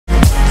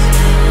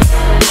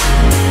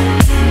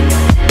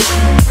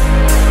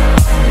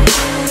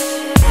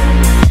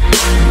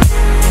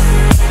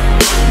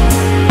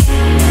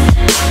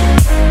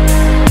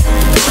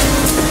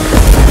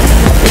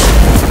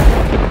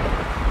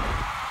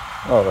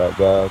Alright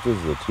guys, this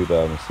is a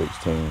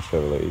 2016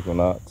 Chevy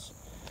Equinox.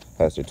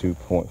 Has a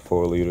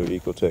 2.4 liter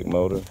Ecotec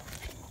motor.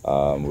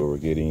 Where we're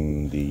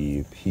getting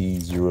the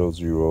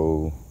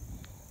P0011,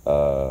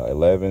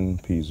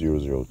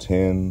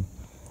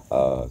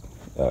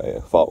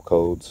 P0010 fault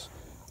codes.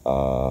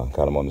 Got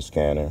them on the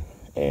scanner,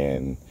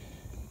 and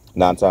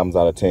 9 times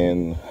out of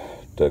 10,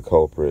 the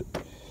culprit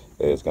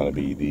is going to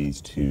be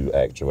these two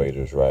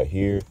actuators right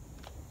here.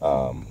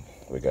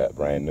 We got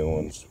brand new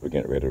ones. We're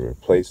getting ready to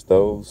replace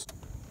those.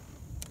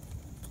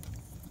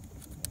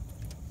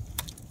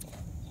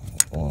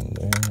 One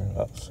there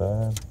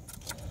outside,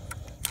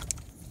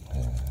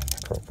 and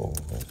purple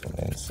on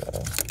the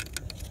inside,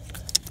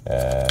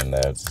 and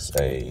that's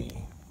a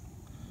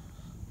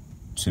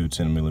 2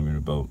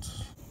 10mm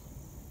bolts.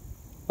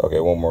 Okay,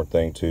 one more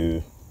thing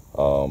too.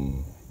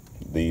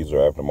 These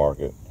are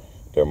aftermarket.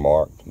 They're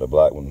marked. The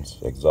black ones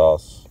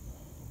exhaust,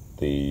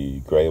 the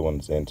gray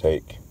ones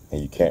intake,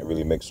 and you can't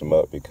really mix them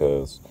up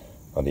because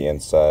on the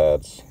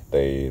insides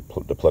the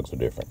plugs are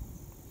different.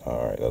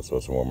 All right, that's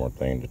just one more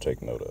thing to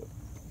take note of.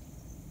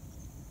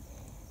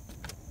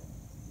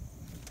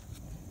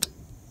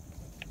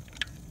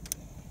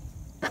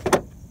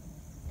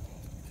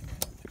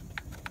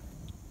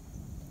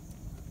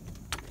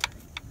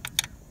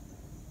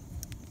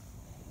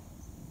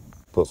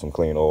 Put some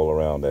clean oil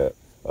around that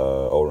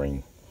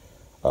O-ring.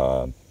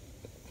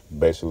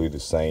 Basically the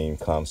same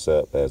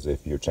concept as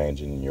if you're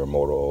changing your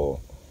motor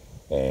oil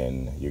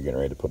and you're getting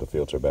ready to put the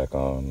filter back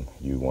on.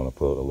 You want to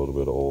put a little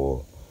bit of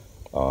oil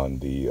on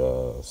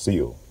the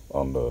seal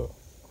on the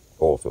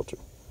oil filter.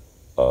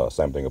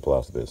 Same thing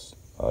applies to this.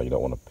 You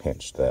don't want to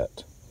pinch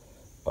that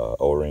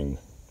O-ring,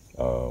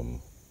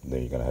 then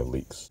you're going to have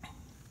leaks.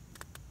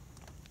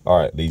 All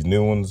right, these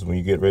new ones, when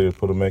you get ready to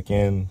put them back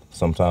in,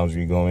 sometimes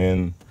you go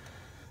in,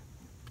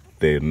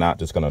 they're not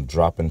just going to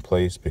drop in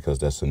place because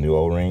that's a new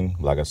O-ring.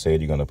 Like I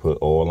said, you're going to put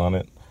oil on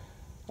it.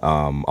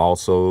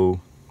 Also,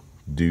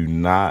 do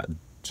not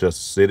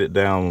just sit it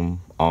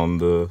down on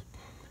the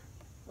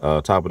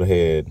top of the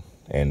head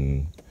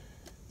and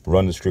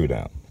run the screw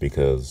down,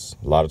 because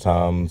a lot of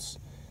times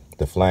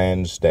the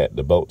flange that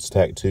the bolt's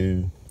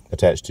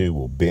attached to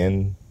will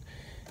bend,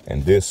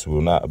 and this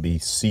will not be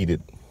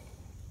seated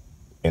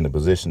in the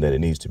position that it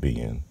needs to be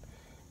in, and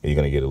you're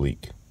going to get a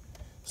leak.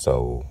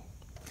 So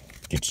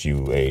get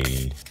you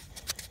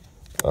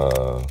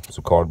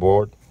some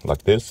cardboard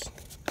like this,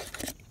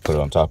 put it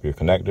on top of your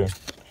connector,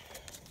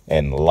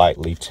 and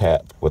lightly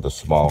tap with a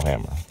small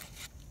hammer,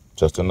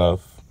 just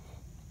enough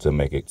to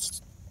make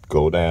it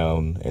go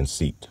down and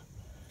seat.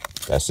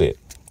 That's it.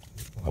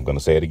 I'm gonna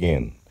say it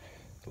again.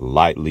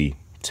 Lightly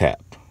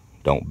tap.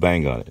 Don't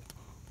bang on it.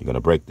 You're gonna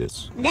break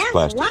this. That's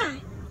plastic. Why.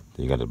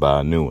 Then you got to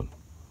buy a new one.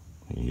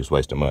 You're just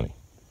wasting money.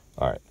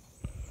 All right.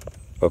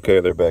 Okay,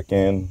 they're back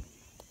in.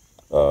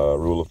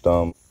 Rule of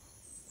thumb: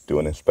 do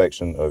an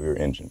inspection of your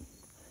engine.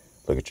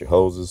 Look at your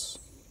hoses,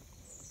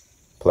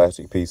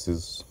 plastic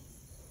pieces,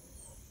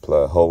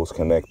 hose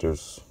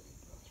connectors,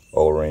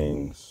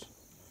 O-rings,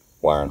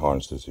 wiring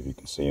harnesses if you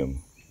can see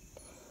them.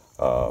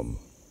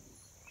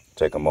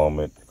 Take a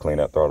moment, clean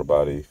that throttle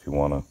body if you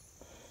want to.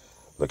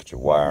 Look at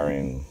your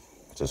wiring,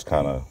 just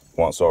kind of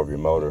once over your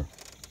motor,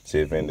 see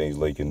if anything's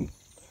leaking.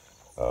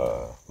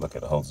 Look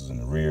at the hoses in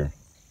the rear.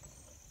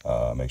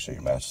 Make sure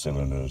your master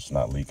cylinder is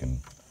not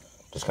leaking.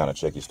 Just kind of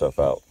check your stuff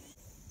out.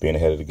 Being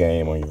ahead of the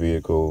game on your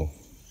vehicle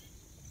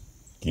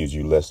gives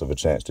you less of a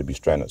chance to be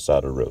stranded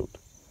side of the road.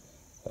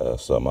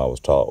 Something I was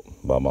taught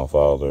by my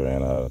father,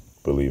 and I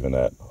believe in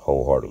that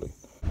wholeheartedly.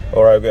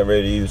 All right, we're getting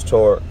ready to use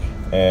torque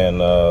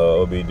and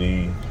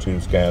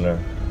OBD2 scanner,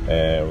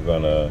 and we're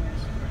gonna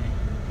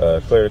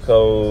clear the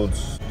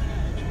codes.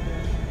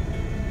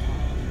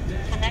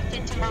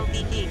 Connected to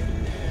OBD.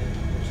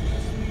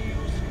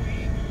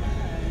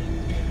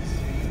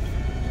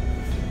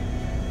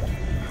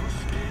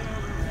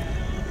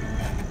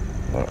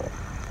 All right.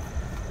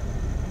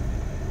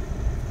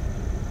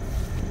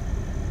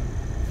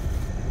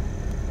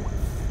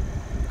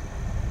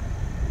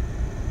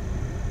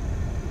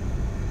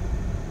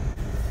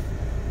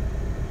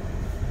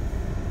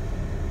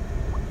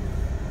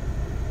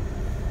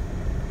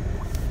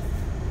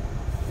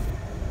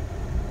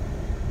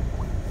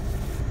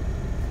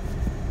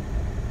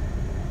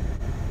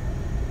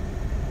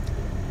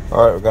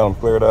 All right, we got them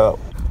cleared out.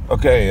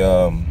 Okay,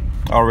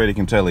 already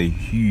can tell a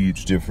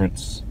huge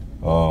difference.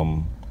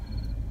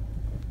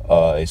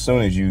 As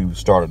soon as you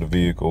started the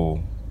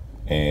vehicle,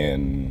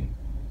 and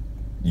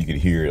you could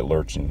hear it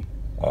lurching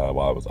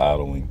while I was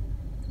idling.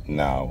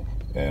 Now,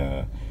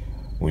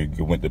 we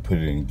went to put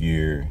it in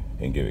gear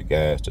and give it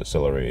gas to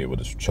accelerate, it would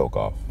just choke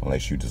off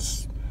unless you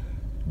just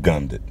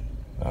gunned it.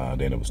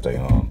 Then it would stay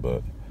on.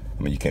 But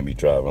I mean, you can't be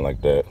driving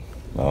like that.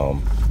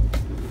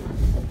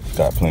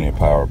 Got plenty of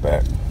power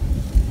back.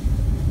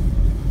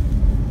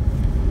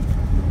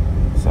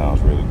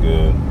 Sounds really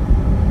good.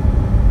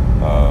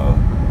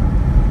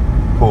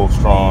 Pull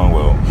strong,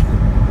 well,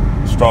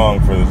 strong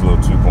for this little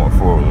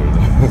 2.4 liter.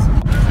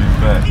 She's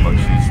back like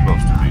she's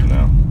supposed to be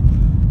now.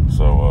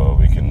 So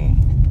we can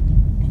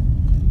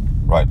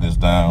write this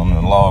down in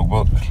the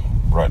logbook.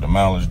 write the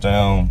mileage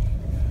down,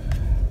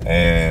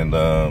 and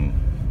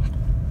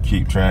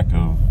keep track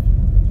of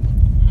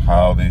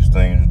how these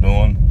things are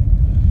doing.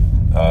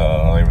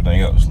 Everything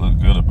else looks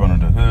good up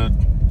under the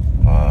hood.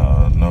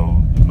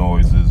 No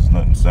noises,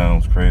 nothing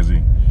sounds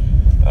crazy.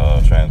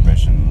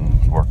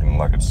 Transmission working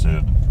like it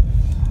should.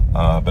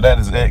 But that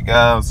is it,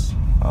 guys.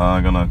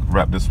 I'm gonna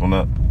wrap this one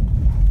up.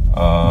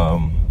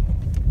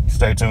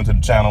 Stay tuned to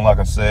the channel. Like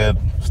I said,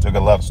 still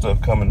got a lot of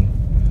stuff coming.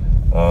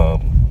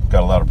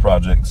 Got a lot of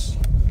projects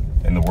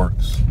in the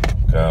works.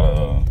 Got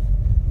a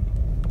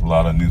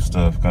lot of new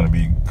stuff gonna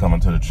be coming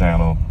to the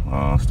channel.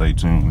 Stay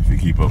tuned if you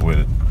keep up with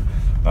it.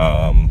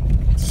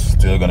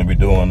 Still gonna be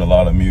doing a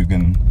lot of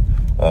Mugen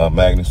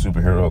Magnus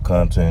superhero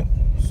content,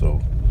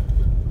 so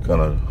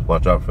gonna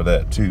watch out for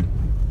that too.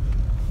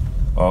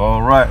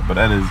 All right, but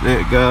that is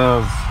it,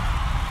 guys.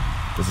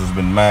 This has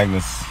been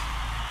Magnus.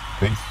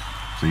 Peace.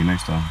 See you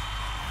next time.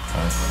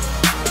 All right.